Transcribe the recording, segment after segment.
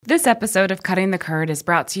This episode of Cutting the Curd is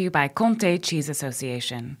brought to you by Comté Cheese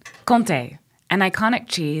Association. Comté, an iconic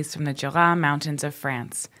cheese from the Jura Mountains of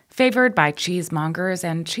France, favored by cheesemongers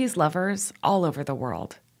and cheese lovers all over the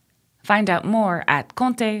world. Find out more at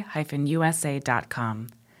comte-usa.com.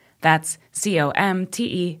 That's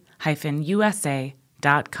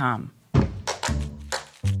COMTE-USA.com.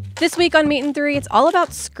 This week on Meat and Three, it's all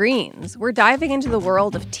about screens. We're diving into the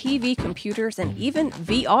world of TV, computers, and even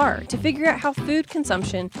VR to figure out how food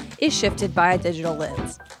consumption is shifted by a digital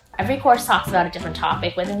lens. Every course talks about a different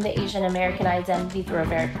topic within the Asian American identity through a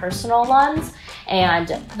very personal lens. And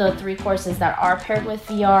the 3 courses that are paired with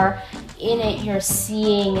VR, in it you're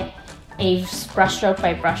seeing a brushstroke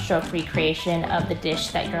by brushstroke recreation of the dish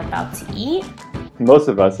that you're about to eat. Most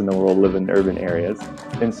of us in the world live in urban areas.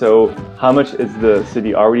 And so how much is the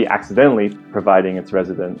city already accidentally providing its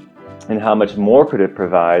residents? And how much more could it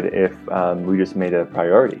provide if we just made it a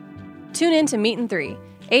priority? Tune in to Meat and Three,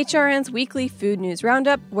 HRN's weekly food news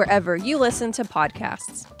roundup, wherever you listen to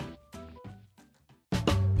podcasts.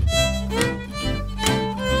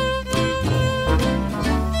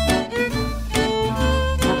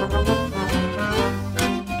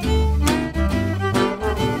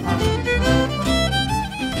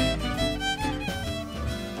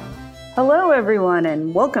 Hello, everyone,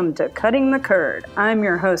 and welcome to Cutting the Curd. I'm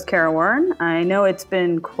your host, Kara Warren. I know it's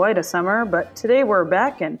been quite a summer, but today we're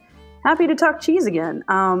back and happy to talk cheese again.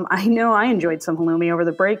 I know I enjoyed some halloumi over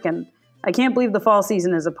the break, and I can't believe the fall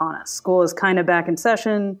season is upon us. School is kind of back in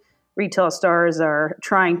session. Retail stars are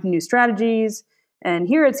trying new strategies. And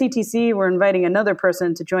here at CTC, we're inviting another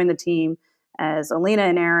person to join the team as Alina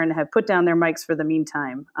and Aaron have put down their mics for the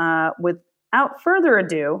meantime. Without further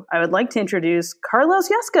ado, I would like to introduce Carlos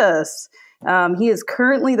Yescas. He is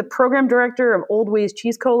currently the program director of Old Ways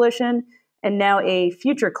Cheese Coalition and now a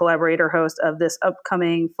future collaborator host of this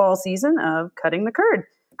upcoming fall season of Cutting the Curd.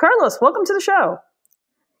 Carlos, welcome to the show.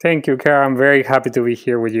 Thank you, Kara. I'm very happy to be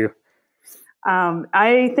here with you.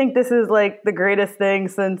 I think this is like the greatest thing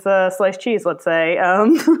since sliced cheese, let's say,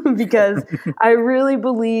 because I really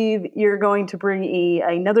believe you're going to bring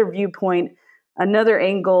another viewpoint, another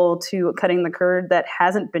angle to Cutting the Curd that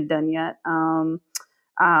hasn't been done yet.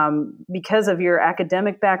 Because of your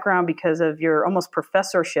academic background, because of your almost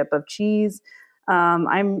professorship of cheese,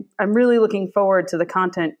 I'm really looking forward to the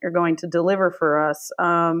content you're going to deliver for us.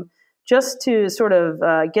 Just to sort of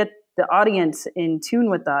get the audience in tune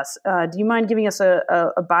with us, do you mind giving us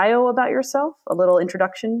a bio about yourself, a little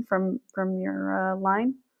introduction from your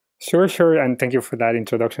line? Sure, and thank you for that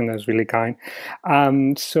introduction. That's really kind.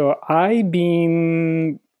 So I've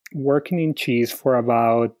been working in cheese for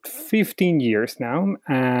about 15 years now,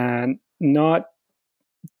 and not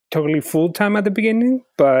totally full-time at the beginning,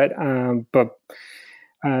 but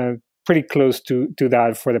pretty close to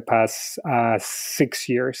that for the past 6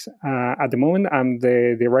 years. At the moment, I'm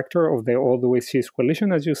the director of the Old Ways Cheese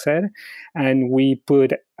Coalition, as you said, and we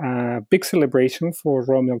put a big celebration for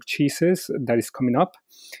raw milk cheeses that is coming up,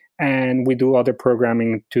 and we do other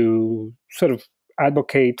programming to sort of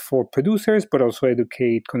advocate for producers, but also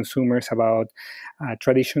educate consumers about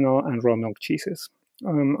traditional and raw milk cheeses.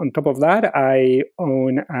 On top of that, I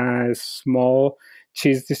own a small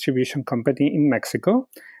cheese distribution company in Mexico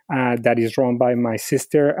that is run by my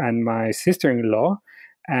sister and my sister-in-law,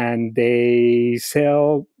 and they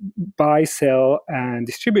buy, sell, and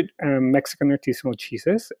distribute Mexican artisanal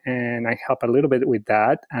cheeses, and I help a little bit with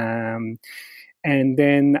that. And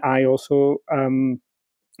then I also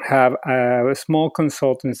have a small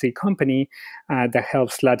consultancy company that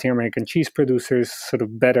helps Latin American cheese producers sort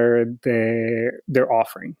of better their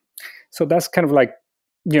offering. So that's kind of like,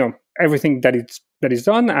 everything that is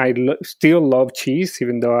done. I still love cheese,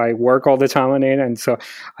 even though I work all the time on it, and so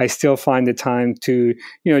I still find the time to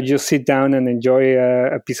just sit down and enjoy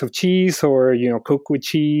a piece of cheese or cook with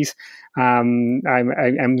cheese. I'm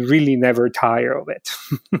really never tired of it.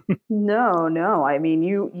 No. I mean,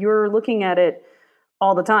 you're looking at it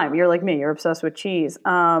all the time. You're like me. You're obsessed with cheese.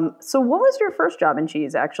 So what was your first job in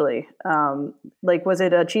cheese, actually? Was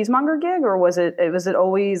it a cheesemonger gig, or was it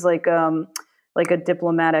always like a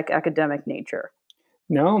diplomatic academic nature?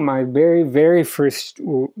 No, my very, very first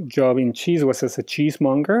job in cheese was as a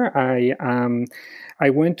cheesemonger. I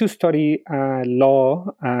went to study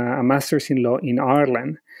law, a master's in law in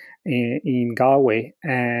Ireland, in Galway,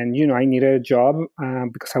 and I needed a job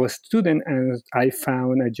because I was a student, and I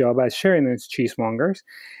found a job at Sheridan's Cheesemongers,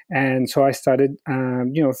 and so I started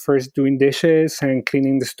first doing dishes and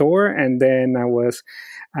cleaning the store, and then I was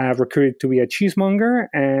recruited to be a cheesemonger,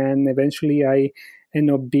 and eventually I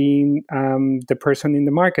ended up being the person in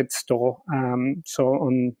the market stall. So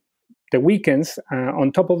on the weekends,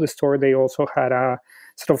 on top of the store, they also had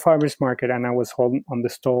sort of farmers market, and I was holding on the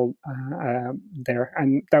stall there,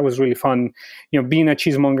 and that was really fun. Being a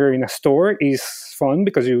cheesemonger in a store is fun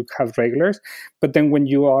because you have regulars, but then when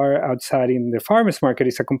you are outside in the farmers market,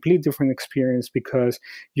 it's a completely different experience because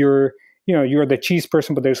you're the cheese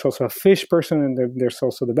person, but there's also a fish person, and there's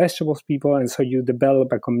also the vegetables people, and so you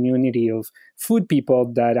develop a community of food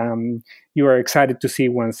people that you are excited to see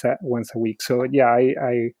once a week. So yeah,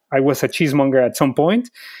 I was a cheesemonger at some point,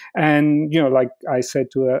 and like I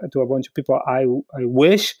said to a bunch of people, I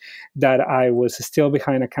wish that I was still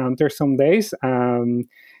behind a counter some days.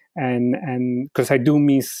 And because I do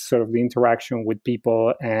miss sort of the interaction with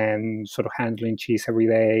people and sort of handling cheese every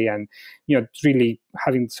day, and really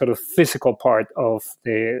having sort of physical part of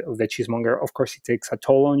the cheesemonger. Of course, it takes a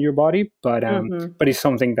toll on your body, but it's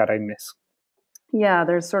something that I miss. Yeah,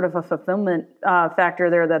 there's sort of a fulfillment factor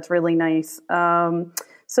there that's really nice.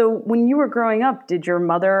 So when you were growing up, did your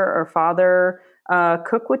mother or father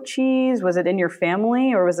cook with cheese? Was it in your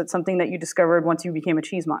family, or was it something that you discovered once you became a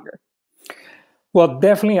cheesemonger? Well,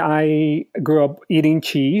 definitely, I grew up eating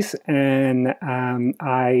cheese, and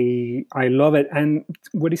I love it. And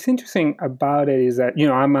what is interesting about it is that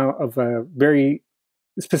I'm of a very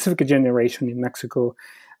specific generation in Mexico.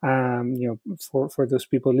 For those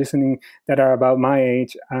people listening that are about my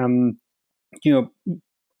age,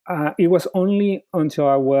 it was only until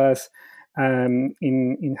I was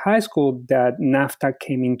in high school that NAFTA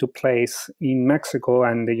came into place in Mexico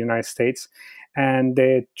and the United States. And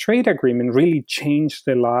the trade agreement really changed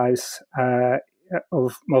the lives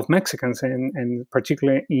of Mexicans, and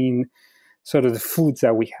particularly in sort of the foods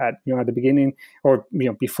that we had. At the beginning, or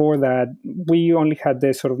before that, we only had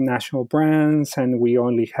the sort of national brands, and we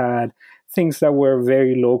only had things that were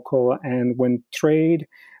very local. And when trade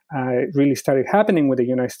really started happening with the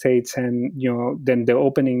United States, and then the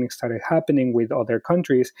opening started happening with other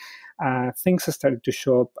countries, things started to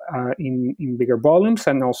show up in bigger volumes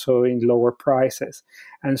and also in lower prices.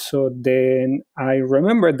 And so then I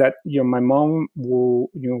remember that my mom will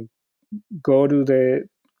go to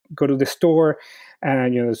the store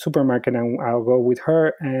and the supermarket, and I'll go with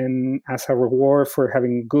her, and as a reward for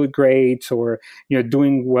having good grades or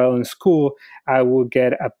doing well in school, I will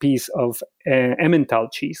get a piece of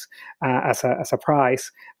Emmental cheese as a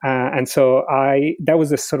prize. And so that was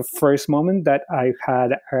the sort of first moment that I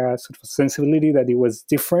had a sort of sensibility that it was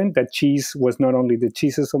different, that cheese was not only the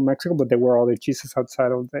cheeses of Mexico, but there were other cheeses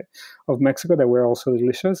outside of Mexico that were also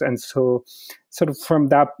delicious. And so sort of from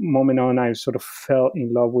that moment on, I sort of fell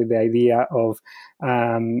in love with the idea of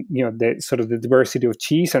the sort of the diversity of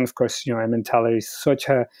cheese. And of course, Emmentaler is such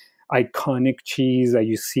a iconic cheese that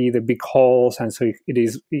you see the big holes, and so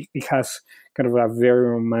it has kind of a very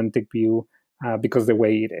romantic view because the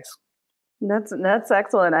way it is. That's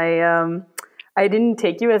excellent. I didn't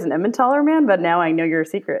take you as an Emmentaler man, but now I know your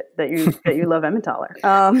secret that you love Emmentaler.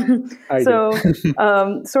 Sort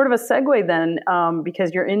of a segue then,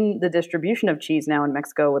 because you're in the distribution of cheese now in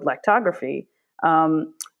Mexico with lactography.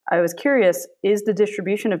 I was curious, is the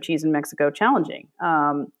distribution of cheese in Mexico challenging?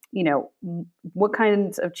 What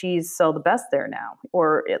kinds of cheese sell the best there now?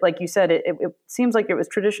 Or like you said, it seems like it was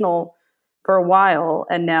traditional for a while,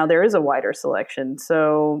 and now there is a wider selection.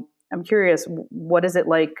 So I'm curious, what is it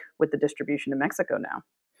like with the distribution in Mexico now?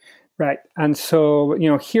 Right. And so,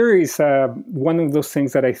 here is one of those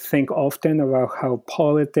things that I think often about how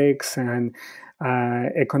politics and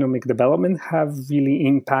economic development have really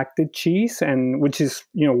impacted cheese, and which is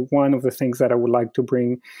one of the things that I would like to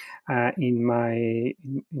bring in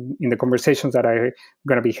the conversations that I'm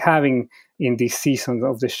going to be having in this season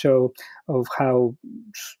of the show, of how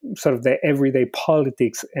sort of the everyday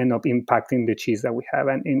politics end up impacting the cheese that we have,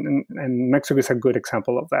 and Mexico is a good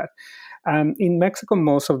example of that. In Mexico,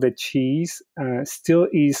 most of the cheese still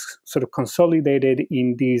is sort of consolidated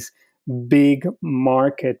in these big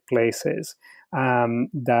marketplaces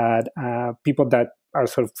that people that are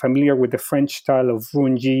sort of familiar with the French style of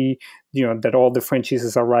Rungi, that all the French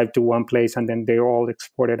cheeses arrive to one place and then they're all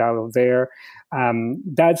exported out of there.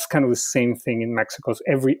 That's kind of the same thing in Mexico.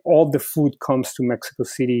 All the food comes to Mexico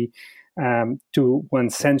City to one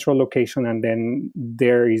central location, and then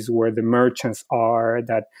there is where the merchants are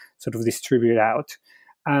that sort of distribute out.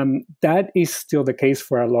 That is still the case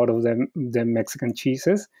for a lot of the Mexican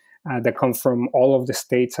cheeses that come from all of the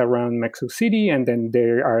states around Mexico City, and then they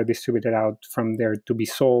are distributed out from there to be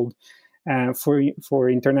sold. For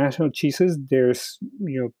international cheeses, there's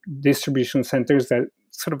distribution centers that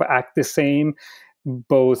sort of act the same,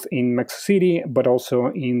 both in Mexico City, but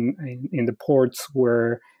also in the ports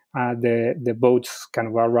where the boats kind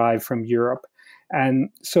of arrive from Europe. And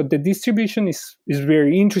so the distribution is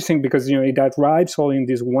very interesting because, it arrives all in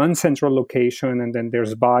this one central location, and then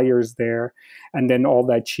there's buyers there, and then all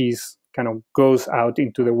that cheese kind of goes out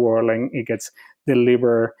into the world and it gets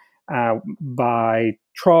delivered by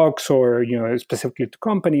trucks or, specifically to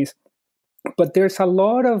companies. But there's a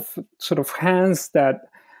lot of sort of hands that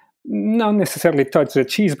not necessarily touch the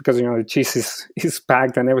cheese because, the cheese is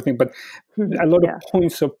packed and everything, but a lot of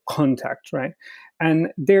points of contact, right? And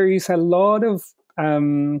there is a lot of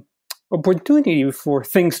opportunity for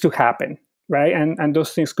things to happen, right? And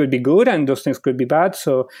those things could be good and those things could be bad.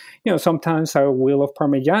 So, sometimes our wheel of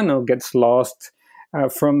Parmigiano gets lost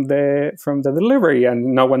from the delivery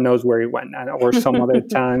and no one knows where it went. Or some other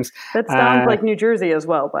times. That sounds like New Jersey as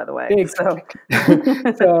well, by the way. Exactly.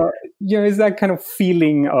 So, it's that kind of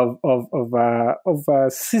feeling of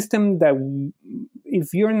a system that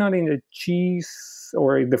if you're not in the cheese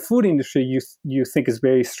or the food industry, you think is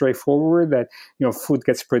very straightforward, that food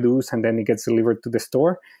gets produced and then it gets delivered to the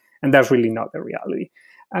store, and that's really not the reality.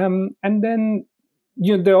 And then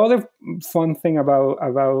the other fun thing about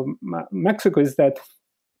Mexico is that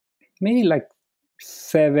maybe like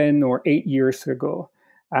 7 or 8 years ago,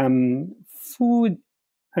 food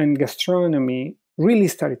and gastronomy really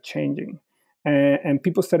started changing. And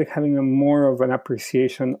people started having more of an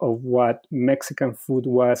appreciation of what Mexican food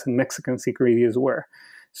was and Mexican ingredients were.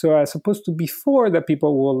 So as opposed to before, that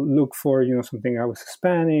people will look for, something that was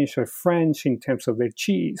Spanish or French in terms of their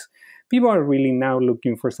cheese, people are really now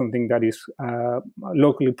looking for something that is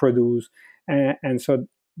locally produced. And so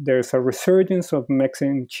there's a resurgence of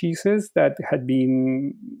Mexican cheeses that had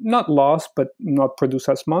been not lost, but not produced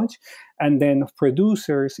as much. And then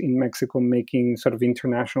producers in Mexico making sort of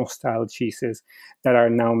international style cheeses that are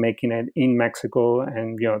now making it in Mexico.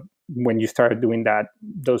 And, when you start doing that,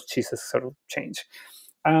 those cheeses sort of change.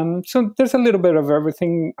 So there's a little bit of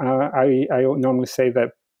everything. I normally say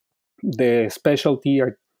that the specialty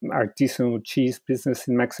artisanal cheese business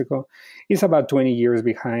in Mexico is about 20 years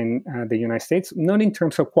behind the United States, not in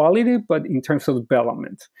terms of quality, but in terms of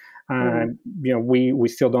development. We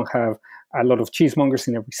still don't have a lot of cheesemongers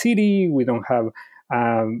in every city. We don't have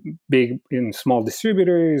big and small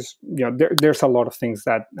distributors. There's a lot of things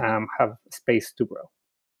that have space to grow.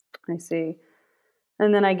 I see.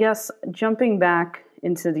 And then I guess jumping back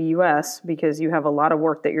into the U.S., because you have a lot of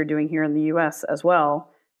work that you're doing here in the U.S. as well,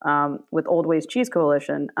 with Old Ways Cheese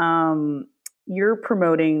Coalition, you're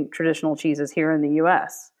promoting traditional cheeses here in the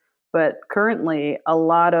U.S., but currently a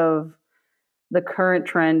lot of the current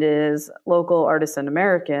trend is local, artisan,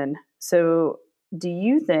 American. So do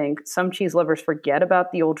you think some cheese lovers forget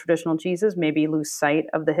about the old traditional cheeses, maybe lose sight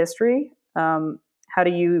of the history? How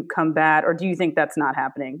do you combat, or do you think that's not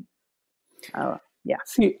happening?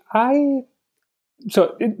 See,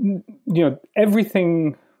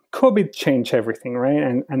 everything, COVID changed everything,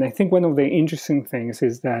 right? And I think one of the interesting things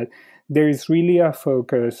is that there is really a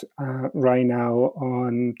focus right now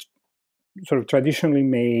on sort of traditionally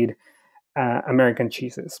made American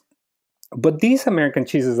cheeses. But these American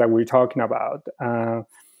cheeses that we're talking about,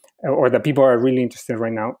 or that people are really interested in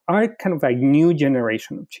right now, are kind of a new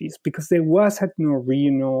generation of cheese, because there was an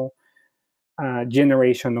original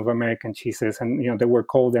generation of American cheeses, and they were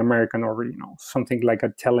called the American originals, something like a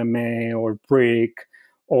Teleme or Brick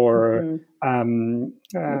or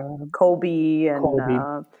Colby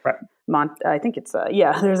and right. I think it's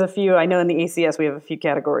there's a few. I know in the ACS we have a few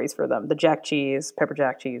categories for them. The Jack cheese, pepper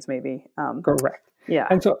Jack cheese, maybe. Correct. Yeah.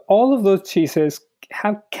 And so all of those cheeses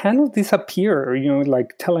have kind of disappeared.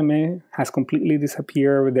 Like Teleme has completely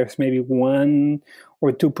disappeared. There's maybe 1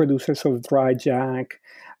 or 2 producers of dry Jack.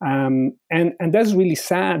 And that's really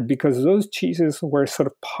sad, because those cheeses were sort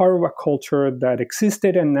of part of a culture that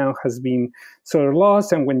existed and now has been sort of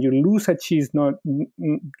lost. And when you lose a cheese,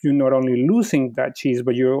 you're not only losing that cheese,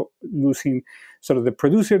 but you're losing sort of the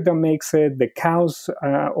producer that makes it, the cows,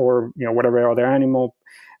 or whatever other animal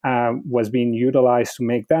was being utilized to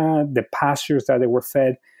make that, the pastures that they were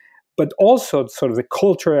fed, but also sort of the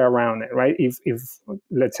culture around it, right? If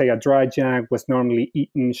let's say a dry Jack was normally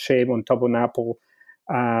eaten shaved on top of an apple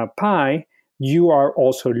pie, you are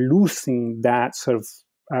also losing that sort of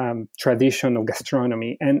tradition of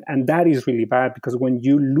gastronomy, and that is really bad, because when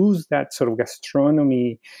you lose that sort of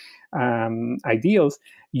gastronomy ideals,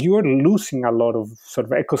 you are losing a lot of sort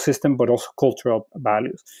of ecosystem, but also cultural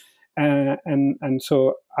values. And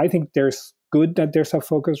so I think there's good that there's a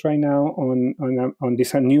focus right now on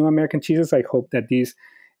these new American cheeses. I hope that this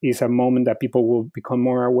is a moment that people will become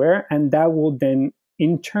more aware, and that will then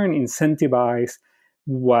in turn incentivize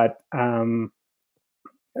what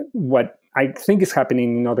I think it's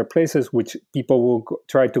happening in other places, which people will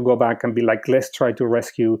try to go back and be like, let's try to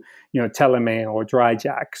rescue, Teleme or Dry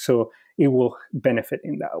Jack. So it will benefit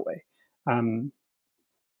in that way.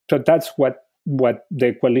 So that's what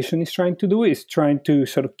the coalition is trying to do, is trying to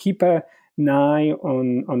sort of keep an eye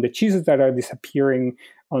on the cheeses that are disappearing,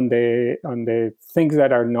 on the things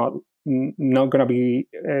that are not going to be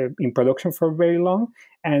in production for very long,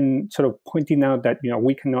 and sort of pointing out that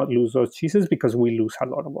we cannot lose those cheeses because we lose a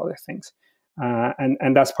lot of other things,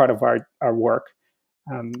 and that's part of our work.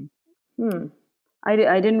 I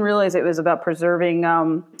didn't realize it was about preserving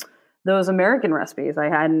those American recipes. I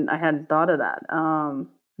hadn't thought of that.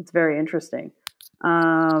 It's very interesting.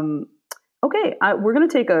 Okay, we're going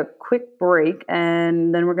to take a quick break,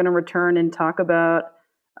 and then we're going to return and talk about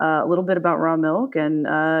a little bit about raw milk and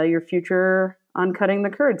your future on Cutting the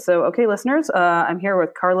Curd. So, okay, listeners, I'm here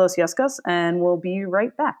with Carlos Yescas, and we'll be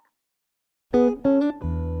right back.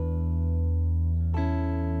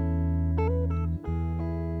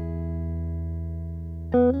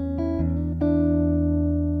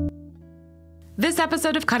 This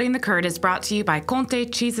episode of Cutting the Curd is brought to you by Comté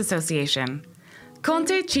Cheese Association.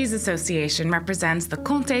 Comté Cheese Association represents the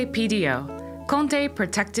Comté PDO, Comté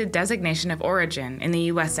Protected Designation of Origin in the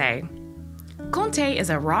USA. Comté is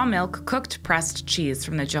a raw milk cooked pressed cheese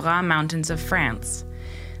from the Jura Mountains of France.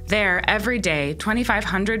 There, every day,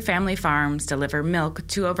 2,500 family farms deliver milk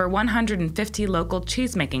to over 150 local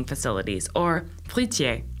cheesemaking facilities, or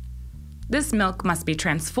fruitiers. This milk must be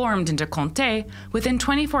transformed into Comté within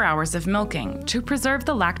 24 hours of milking to preserve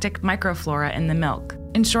the lactic microflora in the milk,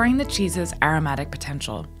 ensuring the cheese's aromatic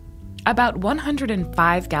potential. About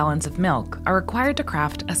 105 gallons of milk are required to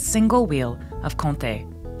craft a single wheel of Comté.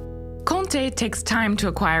 Comté takes time to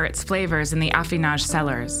acquire its flavors in the affinage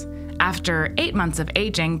cellars. After 8 months of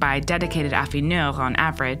aging by dedicated affineurs on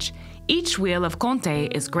average, each wheel of Comté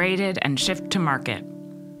is graded and shipped to market.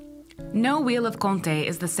 No wheel of Comté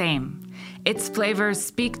is the same. Its flavors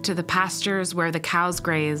speak to the pastures where the cows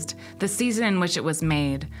grazed, the season in which it was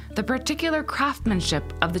made, the particular craftsmanship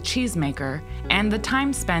of the cheesemaker, and the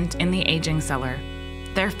time spent in the aging cellar.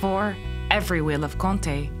 Therefore, every wheel of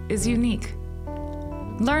Comté is unique.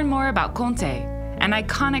 Learn more about Comté, an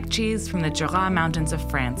iconic cheese from the Jura Mountains of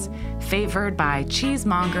France, favored by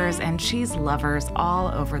cheesemongers and cheese lovers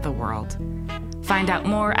all over the world. Find out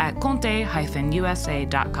more at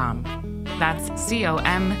comte-usa.com. That's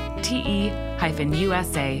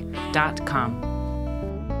COMTE-USA.com.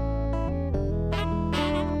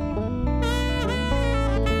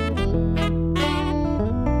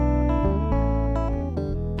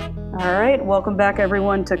 All right, welcome back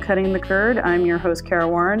everyone to Cutting the Curd. I'm your host, Kara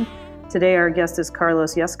Warren. Today our guest is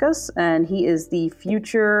Carlos Yescas, and he is the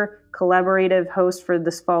future collaborative host for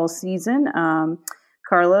this fall season.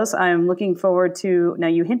 Carlos, I'm looking forward to, now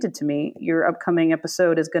you hinted to me, your upcoming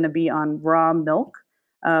episode is going to be on raw milk.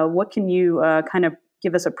 What can you kind of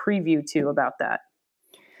give us a preview to about that?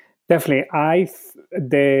 Definitely.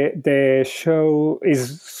 The show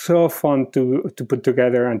is so fun to put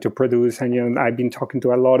together and to produce. And, I've been talking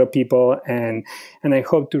to a lot of people and I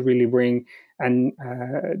hope to really bring a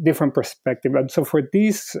different perspective. And so for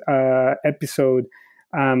this episode,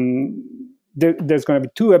 there's going to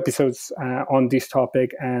be 2 episodes on this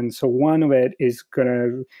topic. And so one of it is going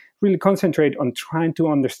to really concentrate on trying to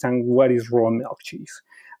understand what is raw milk cheese.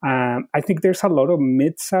 I think there's a lot of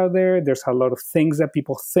myths out there. There's a lot of things that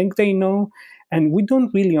people think they know, and we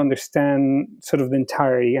don't really understand sort of the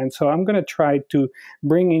entirety. And so I'm going to try to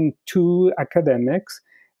bring in 2 academics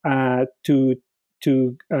to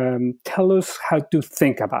tell us how to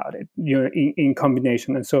think about it, in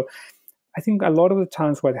combination. And so I think a lot of the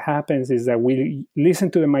times what happens is that we listen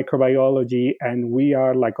to the microbiology and we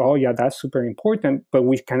are like, oh yeah, that's super important, but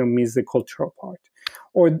we kind of miss the cultural part.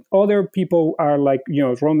 Or other people are like,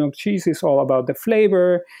 raw milk cheese is all about the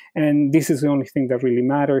flavor and this is the only thing that really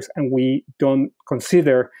matters, and we don't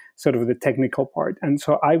consider sort of the technical part. And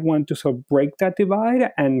so I want to sort of break that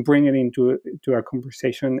divide and bring it into a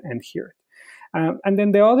conversation and hear it. And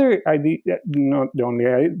then the other idea, not the only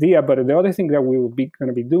idea, but the other thing that we will be going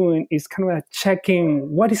to be doing is kind of checking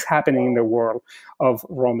what is happening in the world of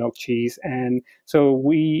raw milk cheese. And so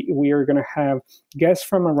we are going to have guests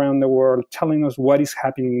from around the world telling us what is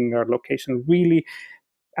happening in their location, really,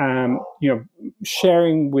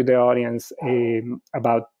 sharing with the audience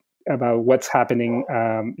about what's happening,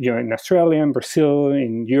 in Australia, in Brazil,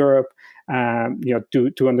 in Europe,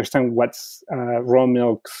 to understand what's raw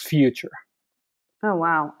milk's future. Oh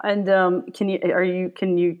wow! And can you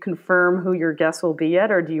confirm who your guests will be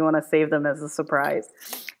yet, or do you want to save them as a surprise?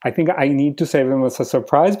 I think I need to save them as a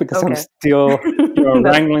surprise because okay. I'm still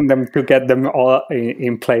wrangling them to get them all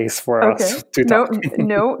in place for us to talk.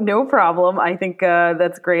 No problem. I think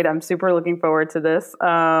that's great. I'm super looking forward to this.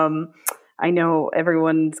 I know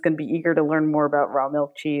everyone's going to be eager to learn more about raw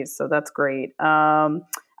milk cheese, so that's great. I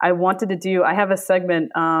have a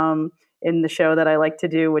segment in the show that I like to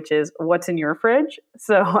do, which is what's in your fridge.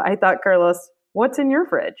 So I thought, Carlos, what's in your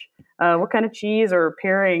fridge? What kind of cheese or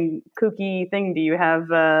pairing kooky thing do you have,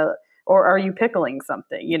 or are you pickling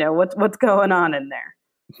something? What's going on in there?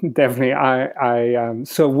 Definitely.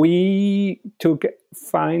 So we took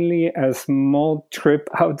finally a small trip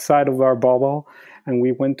outside of our bubble, and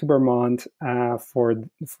we went to Vermont for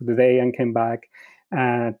the day and came back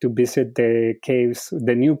to visit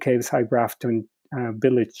the new caves High Grafton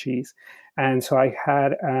Village cheese. And so I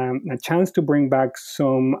had a chance to bring back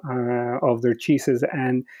some of their cheeses,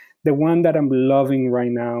 and the one that I'm loving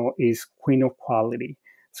right now is Queen of Quality.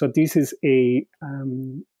 So this is a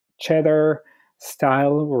cheddar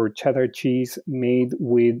style or cheddar cheese made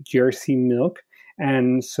with Jersey milk.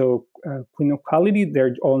 And so Queen of Quality,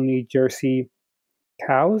 they're only Jersey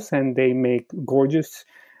cows, and they make gorgeous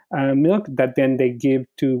milk that then they give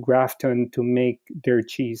to Grafton to make their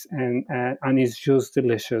cheese, and it's just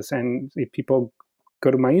delicious. And if people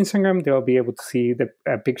go to my Instagram, they'll be able to see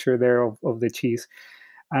a picture there of the cheese.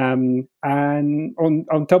 And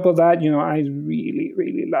on top of that, I really,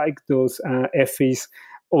 really like those Effie's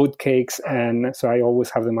oat cakes, and so I always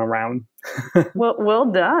have them around.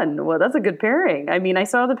 Well done. Well, that's a good pairing. I mean, I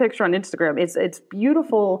saw the picture on Instagram. It's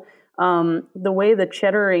beautiful. The way the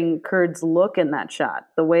cheddaring curds look in that shot,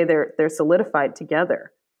 the way they're solidified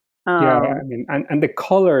together. I mean, and the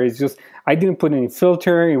color is just, I didn't put any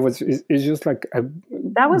filter. It's just like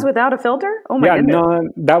that was without a filter? Oh my goodness. No,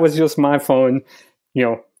 that was just my phone,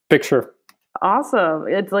 picture. Awesome.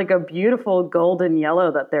 It's like a beautiful golden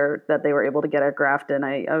yellow that they were able to get at Grafton.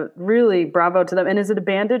 I really bravo to them. And is it a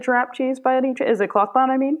bandage wrap cheese by any chance? Is it cloth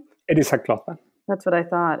bound, I mean? It is a cloth bound. That's what I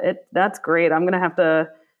thought. That's great. I'm going to have to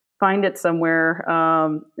find it somewhere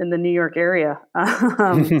in the New York area.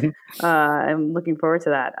 I'm looking forward to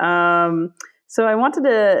that. So I wanted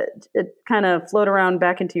to kind of float around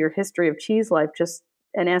back into your history of cheese life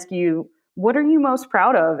and ask you, what are you most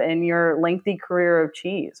proud of in your lengthy career of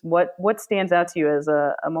cheese? What stands out to you as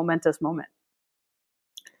a momentous moment?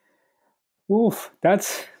 Oof,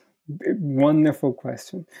 that's a wonderful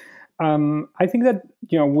question. I think that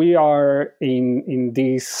we are in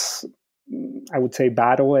this, I would say,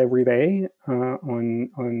 battle every day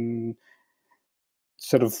on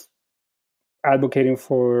sort of advocating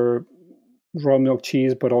for raw milk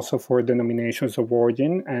cheese, but also for denominations of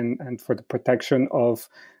origin and for the protection of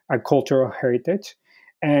our cultural heritage.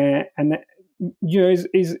 And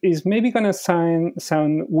is maybe going to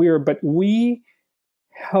sound weird, but we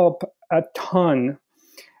help a ton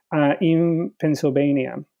in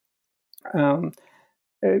Pennsylvania.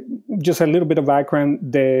 Just a little bit of background: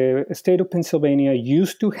 the state of Pennsylvania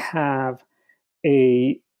used to have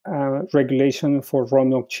a regulation for raw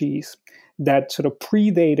milk cheese that sort of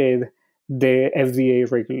predated the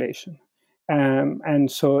FDA regulation,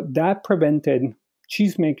 and so that prevented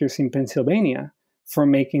cheesemakers in Pennsylvania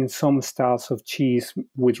from making some styles of cheese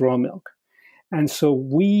with raw milk. And so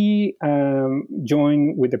we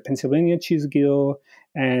joined with the Pennsylvania Cheese Guild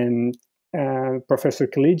and Professor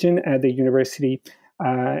Kalijian at the University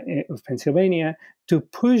of Pennsylvania to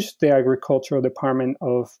push the Agricultural Department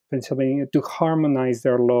of Pennsylvania to harmonize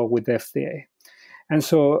their law with the FDA. And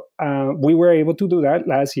so we were able to do that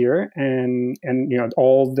last year, and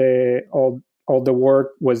all the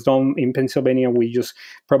work was done in Pennsylvania. We just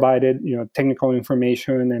provided technical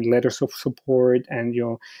information and letters of support and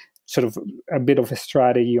sort of a bit of a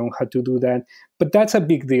strategy on how to do that. But that's a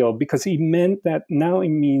big deal because it meant that now it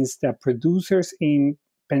means that producers in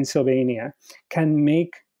Pennsylvania can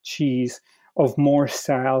make cheese of more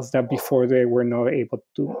styles that before they were not able to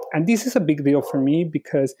do. And this is a big deal for me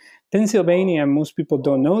because Pennsylvania, most people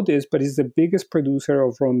don't know this, but is the biggest producer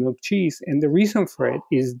of raw milk cheese. And the reason for it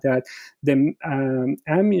is that the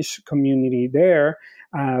Amish community there,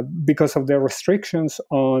 because of the restrictions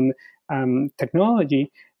on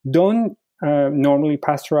technology, don't normally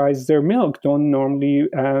pasteurize their milk, don't normally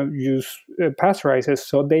use pasteurizers,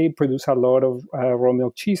 so they produce a lot of raw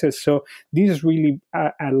milk cheeses. So this really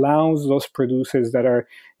allows those producers that are,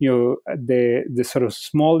 the sort of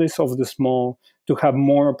smallest of the small to have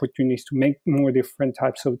more opportunities to make more different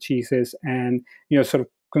types of cheeses and, sort of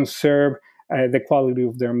conserve the quality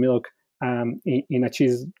of their milk in a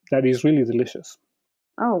cheese that is really delicious.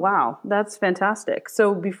 Oh, wow. That's fantastic.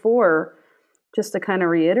 So before just to kind of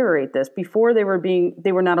reiterate this, before they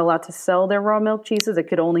were not allowed to sell their raw milk cheeses. It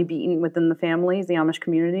could only be eaten within the families, the Amish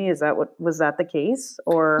community. Was that the case,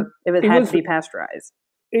 or if it had to be pasteurized?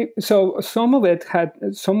 So some of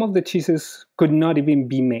the cheeses could not even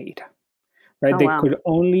be made, right? They could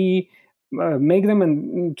only make them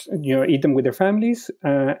and eat them with their families,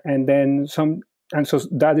 and then some. And so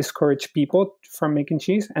that discouraged people from making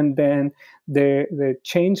cheese. And then the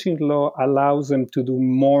change in law allows them to do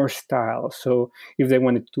more styles. So if they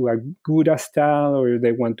wanted to do a Gouda style, or if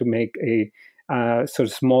they want to make a sort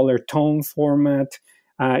of smaller tone format,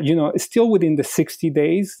 still within the 60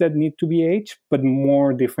 days that need to be aged, but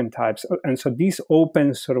more different types. And so this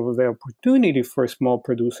opens sort of the opportunity for small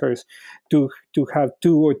producers to have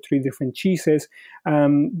 2 or 3 different cheeses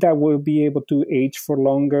that will be able to age for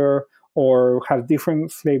longer, or have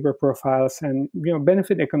different flavor profiles, and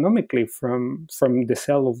benefit economically from the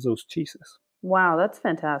sale of those cheeses. Wow, that's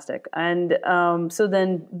fantastic. And so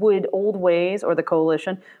then would Old Ways or the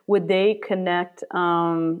coalition, would they connect,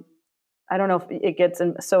 I don't know if it gets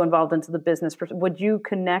so involved into the business, would you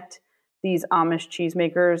connect these Amish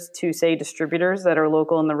cheesemakers to, say, distributors that are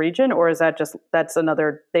local in the region, or is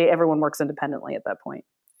everyone works independently at that point?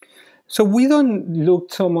 So we don't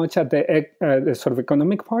look so much at the sort of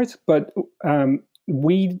economic parts, but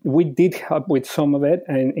we did help with some of it,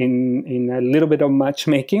 and in a little bit of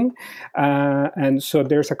matchmaking. And so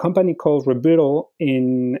there's a company called Rebuttal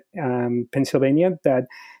in Pennsylvania that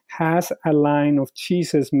has a line of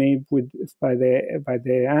cheeses made by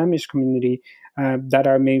the Amish community that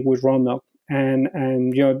are made with raw milk, and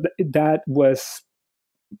that was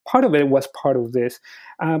part of it. Was part of this,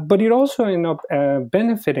 but it also ended up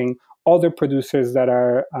benefiting other producers that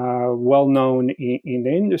are well known in the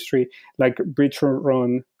industry, like Bridger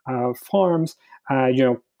Run Farms.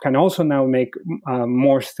 Can also now make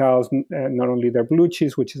more styles, not only their blue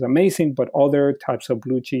cheese, which is amazing, but other types of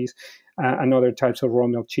blue cheese and other types of raw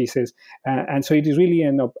milk cheeses. And so it is really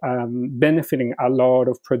end up benefiting a lot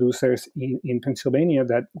of producers in Pennsylvania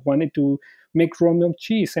that wanted to make raw milk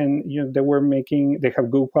cheese. And they have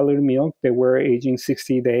good quality milk. They were aging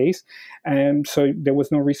 60 days. And so there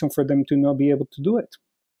was no reason for them to not be able to do it.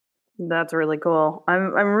 That's really cool.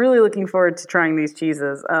 I'm really looking forward to trying these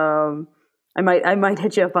cheeses. I might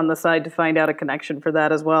hit you up on the side to find out a connection for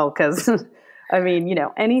that as well. Because, I mean,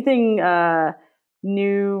 anything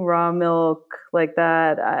new raw milk like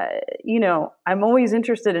that, I'm always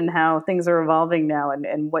interested in how things are evolving now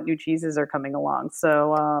and what new cheeses are coming along.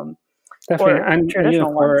 So definitely, and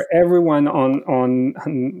for everyone on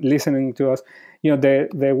listening to us,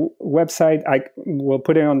 the website, I will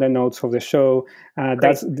put it on the notes of the show.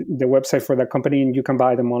 That's the website for the company, and you can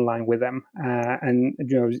buy them online with them. And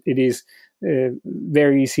it is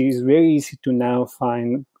very easy. It's very easy to now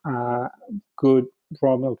find good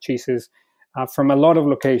raw milk cheeses from a lot of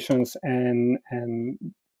locations, and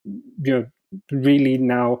really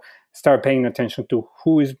now start paying attention to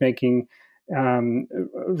who is making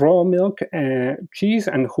raw milk cheese,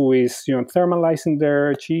 and who is thermalizing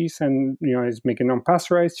their cheese, and is making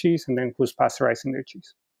unpasteurized cheese, and then who's pasteurizing their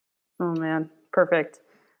cheese. Oh man, perfect.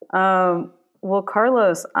 Well,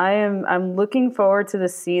 Carlos, I'm looking forward to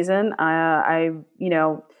this season.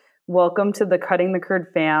 Welcome to the Cutting the Curd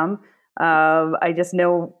fam. I just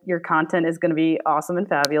know your content is going to be awesome and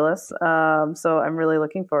fabulous. So I'm really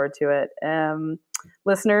looking forward to it.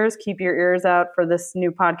 Listeners, keep your ears out for this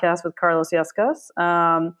new podcast with Carlos Yescas.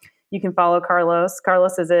 You can follow Carlos.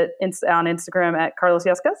 Carlos is on Instagram at Carlos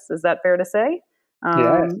Yescas. Is that fair to say?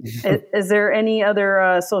 Yeah. Is there any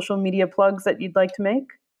other social media plugs that you'd like to make?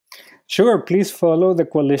 Sure. Please follow the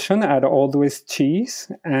coalition at Always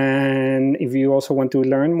Cheese. And if you also want to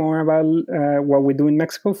learn more about what we do in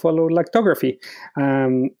Mexico, follow Lactography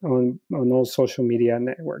on all social media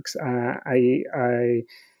networks. I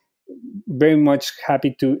very much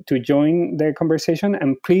happy to join the conversation.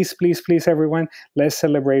 And please, everyone, let's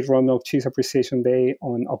celebrate Raw Milk Cheese Appreciation Day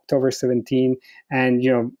on October 17.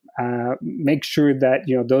 And, make sure that,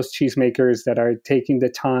 those cheesemakers that are taking the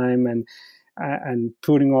time and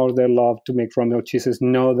putting all their love to make raw milk cheeses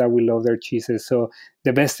know that we love their cheeses. So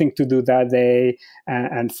the best thing to do that day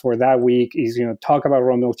and for that week is, talk about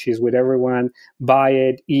raw milk cheese with everyone, buy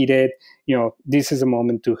it, eat it. This is a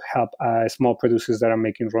moment to help small producers that are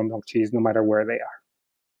making raw milk cheese, no matter where they are.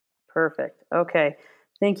 Perfect. Okay.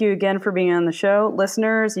 Thank you again for being on the show.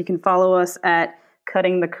 Listeners, you can follow us at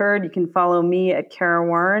Cutting the Curd. You can follow me at Kara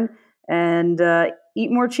Warren, and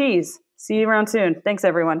eat more cheese. See you around soon. Thanks,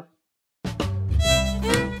 everyone.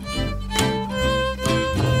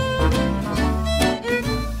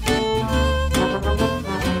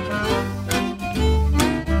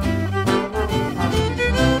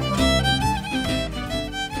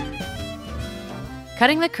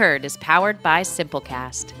 Cutting the Curd is powered by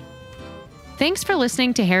Simplecast. Thanks for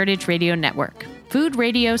listening to Heritage Radio Network, food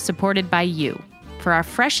radio supported by you. For our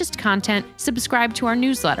freshest content, subscribe to our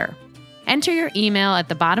newsletter. Enter your email at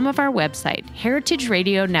the bottom of our website,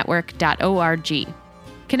 heritageradionetwork.org.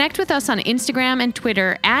 Connect with us on Instagram and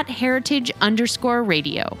Twitter at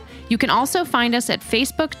heritage_radio. You can also find us at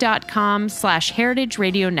facebook.com/Heritage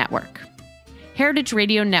Radio Network. Heritage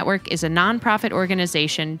Radio Network is a nonprofit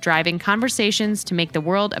organization driving conversations to make the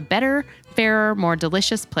world a better, fairer, more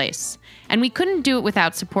delicious place. And we couldn't do it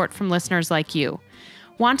without support from listeners like you.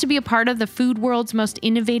 Want to be a part of the food world's most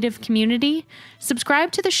innovative community?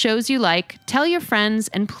 Subscribe to the shows you like, tell your friends,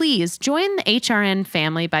 and please join the HRN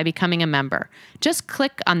family by becoming a member. Just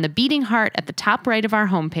click on the beating heart at the top right of our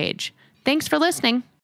homepage. Thanks for listening.